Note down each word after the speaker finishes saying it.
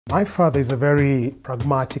My father is a very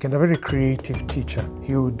pragmatic and a very creative teacher.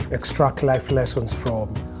 He would extract life lessons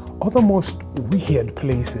from other most weird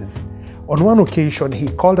places. On one occasion, he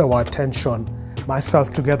called our attention,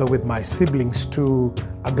 myself together with my siblings, to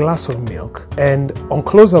a glass of milk. And on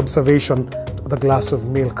close observation of the glass of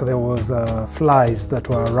milk, there was flies that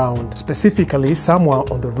were around. Specifically, some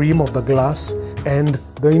were on the rim of the glass, and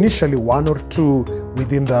there were initially one or two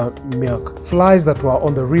within the milk. Flies that were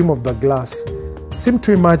on the rim of the glass seem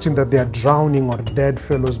to imagine that they are drowning or dead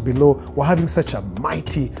fellows below were having such a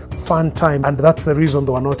mighty fun time, and that's the reason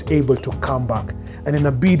they were not able to come back. And in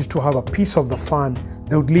a bid to have a piece of the fun,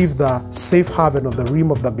 they would leave the safe haven of the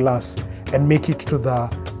rim of the glass and make it to the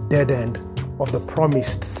dead end of the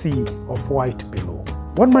promised sea of white below.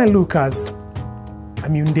 What might look as a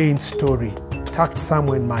mundane story tucked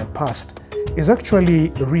somewhere in my past is actually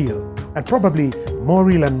real, and probably more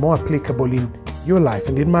real and more applicable in your life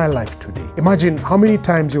and in my life today. Imagine how many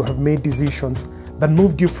times you have made decisions that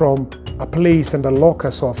moved you from a place and a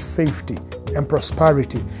locus of safety and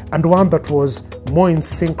prosperity, and one that was more in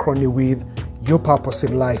synchrony with your purpose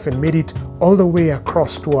in life, and made it all the way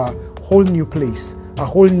across to a whole new place, a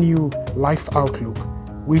whole new life outlook,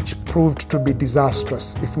 which proved to be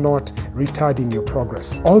disastrous, if not retarding your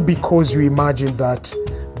progress. All because you imagined that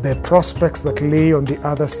the prospects that lay on the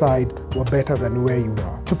other side were better than where you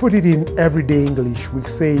are. To put it in everyday English, we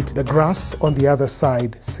say the grass on the other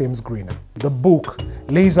side seems greener. The book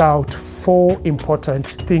lays out 4 important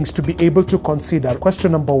things to be able to consider.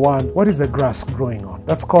 Question number 1, what is the grass growing on?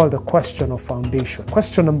 That's called the question of foundation.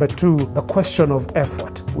 Question number 2, the question of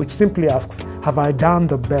effort, which simply asks, have I done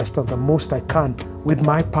the best and the most I can with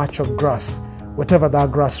my patch of grass, whatever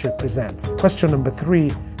that grass represents? Question number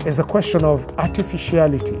 3 is a question of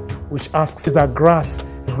artificiality, which asks, is that grass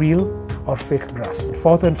real or fake grass?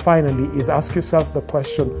 Fourth and finally is ask yourself the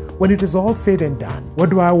question, when it is all said and done, what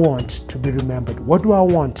do I want to be remembered? What do I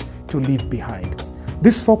want to leave behind?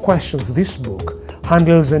 These 4 questions this book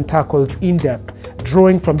handles and tackles in depth,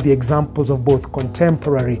 drawing from the examples of both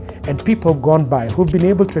contemporary and people gone by who've been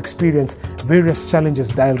able to experience various challenges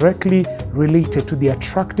directly related to the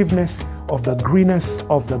attractiveness of the greenness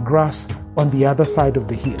of the grass on the other side of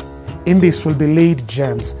the hill. In this will be laid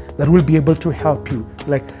gems that will be able to help you,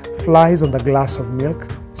 like flies on the glass of milk.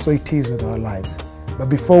 So it is with our lives. But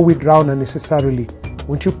before we drown unnecessarily,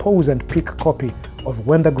 won't you pause and pick a copy of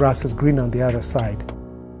When the Grass is Green on the Other Side?